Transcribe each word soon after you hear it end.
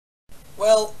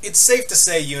Well, it's safe to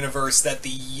say, Youniverse, that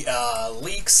the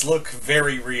leaks look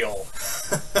very real.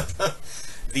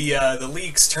 The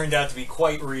leaks turned out to be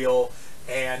quite real,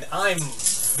 and I'm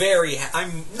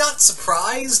not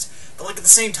surprised, but like at the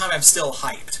same time, I'm still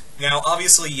hyped. Now,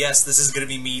 obviously, yes, this is going to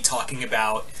be me talking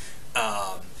about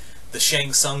the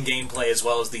Shang Tsung gameplay as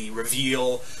well as the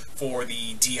reveal for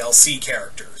the DLC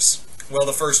characters. Well,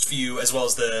 the first few, as well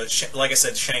as the, like I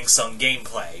said, Shang Tsung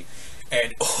gameplay.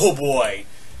 And oh boy,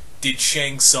 did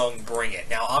Shang Tsung bring it.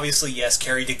 Now, obviously, yes,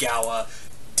 Kerry Tagawa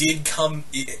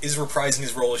is reprising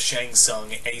his role as Shang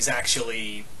Tsung, and he's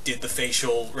actually did the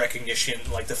facial recognition,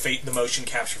 like the motion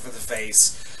capture for the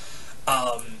face.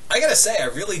 I gotta say, I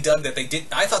really dug that they did.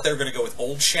 I thought they were gonna go with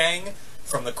old Shang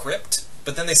from the Crypt,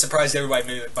 but then they surprised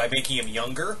everybody by making him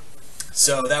younger.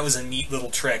 So that was a neat little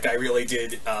trick. I really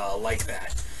did like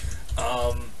that.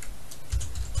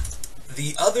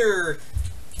 The other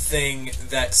thing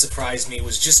that surprised me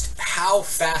was just how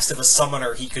fast of a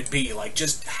summoner he could be, like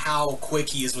just how quick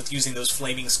he is with using those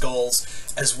flaming skulls,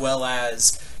 as well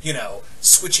as, you know,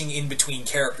 switching in between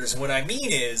characters. And what I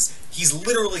mean is, he's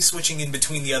literally switching in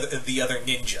between the other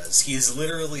ninjas. He is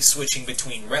literally switching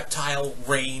between Reptile,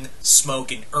 Rain,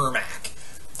 Smoke, and Ermac.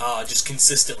 Just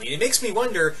consistently. It makes me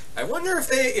wonder, I wonder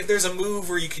if there's a move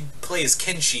where you could play as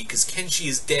Kenshi, because Kenshi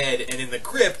is dead, and in the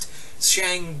Crypt,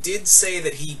 Shang did say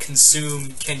that he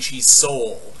consumed Kenshi's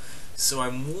soul. So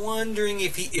I'm wondering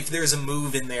if there's a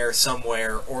move in there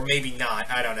somewhere, or maybe not,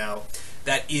 I don't know,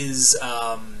 that is,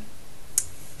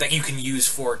 that you can use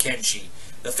for Kenshi.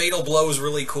 The Fatal Blow is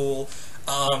really cool.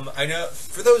 I know,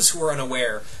 for those who are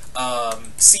unaware,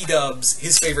 C-Dub's,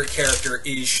 his favorite character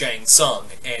is Shang Tsung,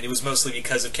 and it was mostly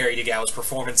because of Kerry Tagawa's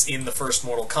performance in the first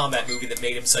Mortal Kombat movie that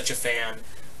made him such a fan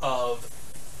of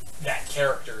that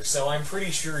character. So I'm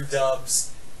pretty sure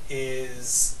Dubs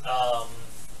is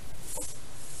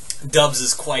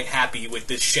quite happy with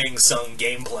this Shang Tsung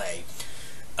gameplay.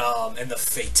 And the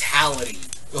fatality.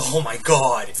 Oh my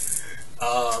god.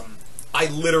 I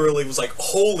literally was like,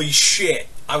 holy shit.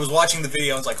 I was watching the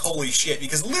video and was like, holy shit,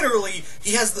 because literally,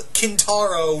 he has the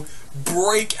Kintaro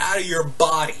break out of your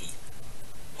body.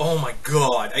 Oh my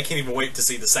god, I can't even wait to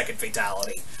see the second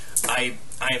fatality. I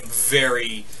am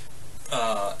very,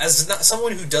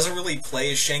 someone who doesn't really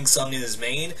play as Shang Tsung in his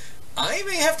main, I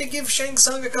may have to give Shang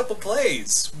Tsung a couple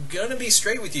plays. Gonna be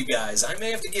straight with you guys, I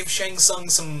may have to give Shang Tsung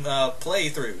some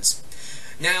playthroughs.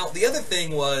 Now, the other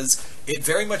thing was, it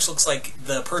very much looks like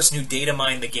the person who data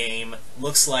mined the game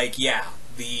looks like, yeah,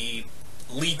 the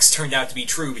leaks turned out to be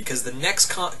true, because the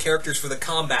next characters for the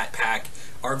Combat Pack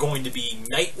are going to be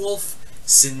Nightwolf,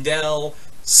 Sindel,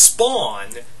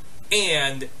 Spawn,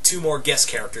 and 2 more guest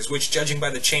characters, which, judging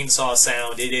by the chainsaw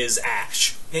sound, it is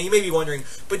Ash. Now, you may be wondering,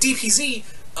 but DPZ,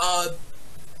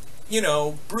 you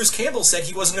know, Bruce Campbell said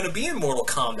he wasn't going to be in Mortal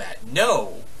Kombat.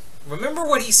 No. Remember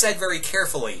what he said very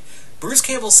carefully. Bruce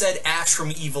Campbell said Ash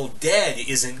from Evil Dead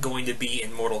isn't going to be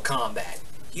in Mortal Kombat.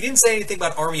 He didn't say anything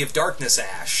about Army of Darkness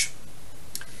Ash.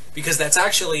 Because that's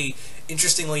actually,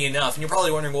 interestingly enough, and you're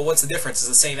probably wondering, well, what's the difference? It's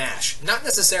the same Ash. Not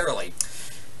necessarily.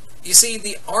 You see,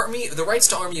 the rights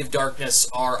to Army of Darkness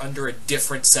are under a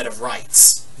different set of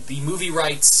rights. The movie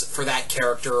rights for that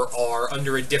character are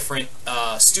under a different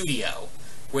studio.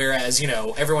 Whereas, you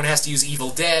know, everyone has to use Evil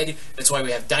Dead. That's why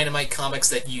we have Dynamite Comics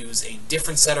that use a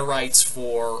different set of rights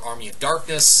for Army of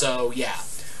Darkness. So, yeah.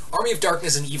 Army of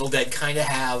Darkness and Evil Dead kind of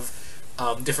have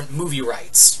different movie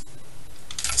rights.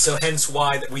 So hence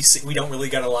why that we don't really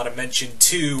get a lot of mention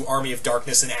to Army of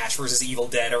Darkness and Ash vs. Evil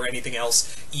Dead or anything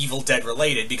else Evil Dead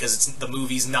related, because the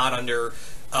movie's not under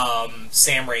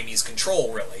Sam Raimi's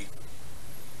control, really.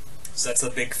 So that's the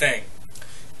big thing.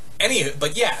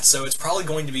 But yeah, so it's probably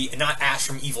going to be not Ash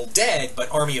from Evil Dead,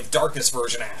 but Army of Darkness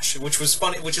version Ash, which is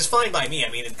fine by me. I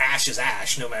mean, Ash is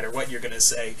Ash, no matter what you're going to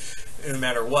say, no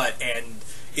matter what. And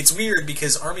it's weird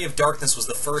because Army of Darkness was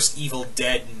the first Evil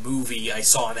Dead movie I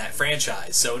saw in that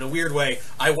franchise. So in a weird way,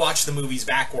 I watched the movies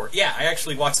backward. Yeah, I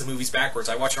actually watched the movies backwards.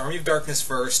 I watched Army of Darkness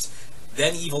first,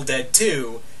 then Evil Dead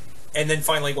 2, and then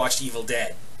finally watched Evil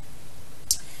Dead.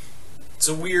 It's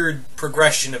a weird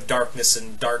progression of darkness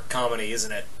and dark comedy,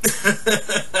 isn't it?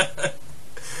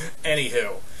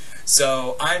 Anywho,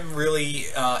 so I'm really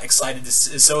excited to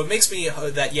see, so it makes me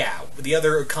that, yeah, the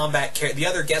other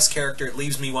guest character, it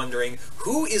leaves me wondering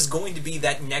who is going to be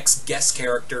that next guest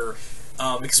character,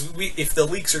 because if the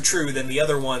leaks are true, then the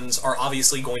other ones are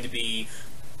obviously going to be,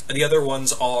 the other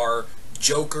ones are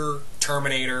Joker,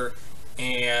 Terminator,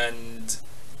 and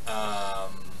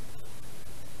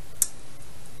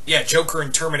yeah, Joker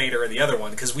and Terminator are the other one,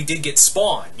 because we did get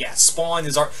Spawn. Yeah, Spawn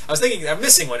is our... I was thinking, I'm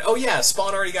missing one. Oh yeah,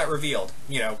 Spawn already got revealed.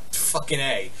 You know, fucking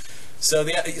A. So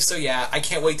yeah, I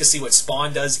can't wait to see what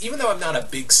Spawn does. Even though I'm not a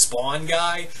big Spawn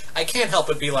guy, I can't help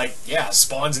but be like, yeah,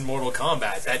 Spawn's in Mortal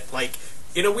Kombat. That, like,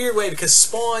 in a weird way, because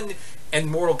Spawn and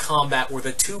Mortal Kombat were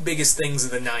the two biggest things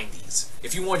of the 90s.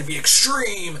 If you wanted to be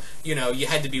extreme, you know, you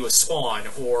had to be with Spawn,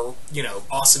 or, you know,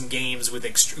 awesome games with,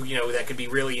 you know, that could be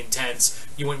really intense,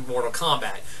 you went with Mortal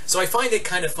Kombat. So I find it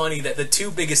kind of funny that the two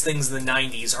biggest things of the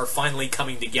 90s are finally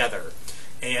coming together.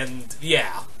 And,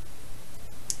 yeah.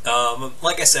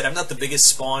 Like I said, I'm not the biggest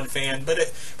Spawn fan, but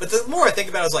the more I think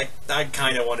about it, it's like, I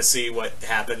kind of want to see what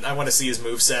happened. I want to see his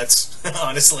movesets,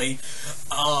 honestly.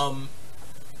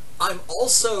 I'm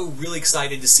also really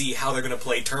excited to see how they're going to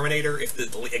play Terminator, if,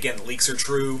 again, the leaks are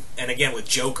true, and again, with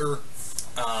Joker,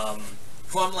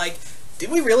 who I'm like, did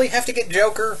we really have to get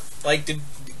Joker? Like,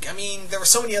 I mean, there were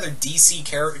so many other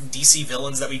DC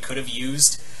villains that we could have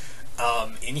used,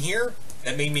 in here,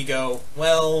 that made me go,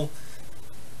 well,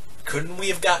 couldn't we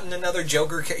have gotten another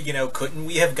Joker, you know, couldn't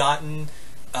we have gotten,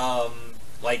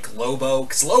 like Lobo?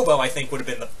 Because Lobo, I think, would have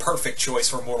been the perfect choice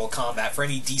for Mortal Kombat. For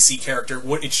any DC character,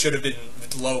 it should have been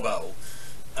Lobo.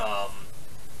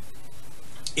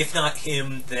 If not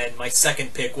him, then my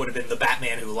second pick would have been the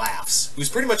Batman Who Laughs, who's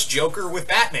pretty much Joker with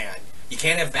Batman. You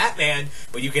can't have Batman,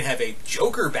 but you can have a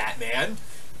Joker Batman.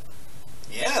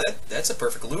 Yeah, that's a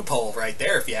perfect loophole right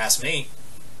there, if you ask me.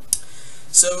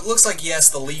 So it looks like, yes,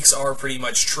 the leaks are pretty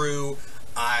much true.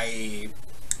 I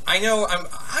know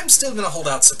I'm still gonna hold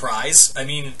out surprise. I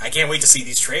mean, I can't wait to see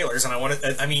these trailers, and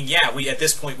I mean, yeah, at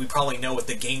this point we probably know what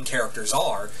the game characters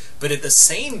are, but at the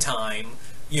same time,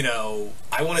 you know,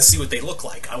 I want to see what they look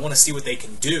like. I want to see what they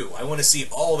can do. I want to see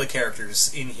all the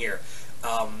characters in here.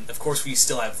 Of course, we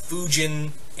still have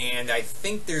Fujin, and I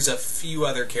think there's a few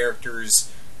other characters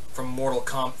from the Mortal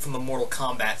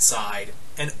Kombat side,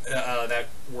 and that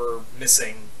we're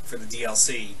missing for the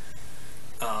DLC.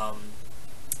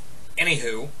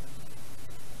 Anywho,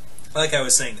 like I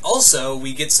was saying, also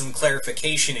we get some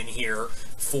clarification in here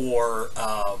for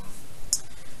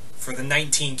the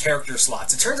 19 character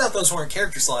slots. It turns out those weren't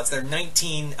character slots; they're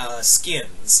 19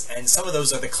 skins, and some of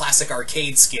those are the classic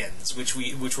arcade skins, which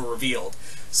were revealed.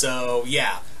 So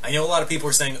yeah, I know a lot of people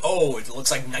are saying, "Oh, it looks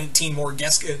like 19 more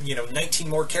 19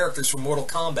 more characters from Mortal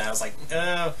Kombat." I was like,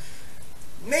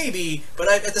 maybe,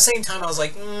 but at the same time, I was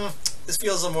like, this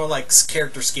feels a little more like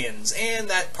character skins, and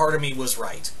that part of me was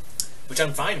right, which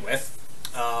I'm fine with.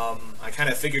 I kind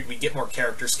of figured we'd get more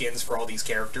character skins for all these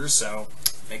characters, so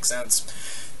makes sense.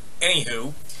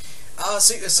 Anywho,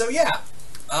 so yeah,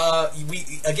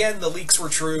 again, the leaks were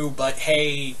true, but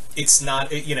hey, it's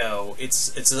not, you know,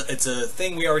 it's a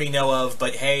thing we already know of,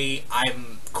 but hey,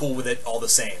 I'm cool with it all the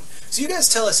same. So you guys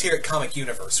tell us here at Comic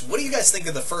Universe, what do you guys think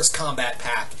of the first Kombat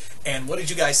pack, and what did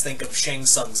you guys think of Shang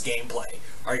Tsung's gameplay?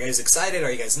 Are you guys excited?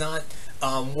 Are you guys not?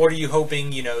 What are you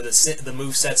hoping, you know, the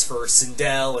movesets for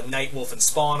Sindel and Nightwolf and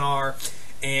Spawn are?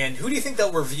 And who do you think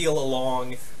they'll reveal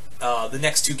along the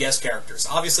next two guest characters?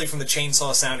 Obviously, from the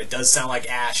chainsaw sound, it does sound like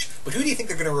Ash, but who do you think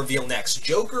they're going to reveal next?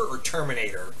 Joker or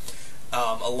Terminator?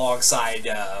 Alongside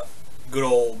good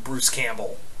old Bruce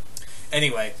Campbell.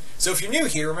 Anyway, so if you're new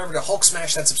here, remember to Hulk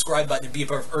smash that subscribe button and be a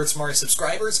part of Earth's smartest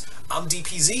subscribers. I'm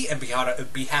DPZ, and on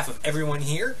behalf of everyone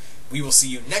here, we will see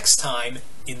you next time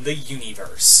in the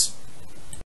Youniverse.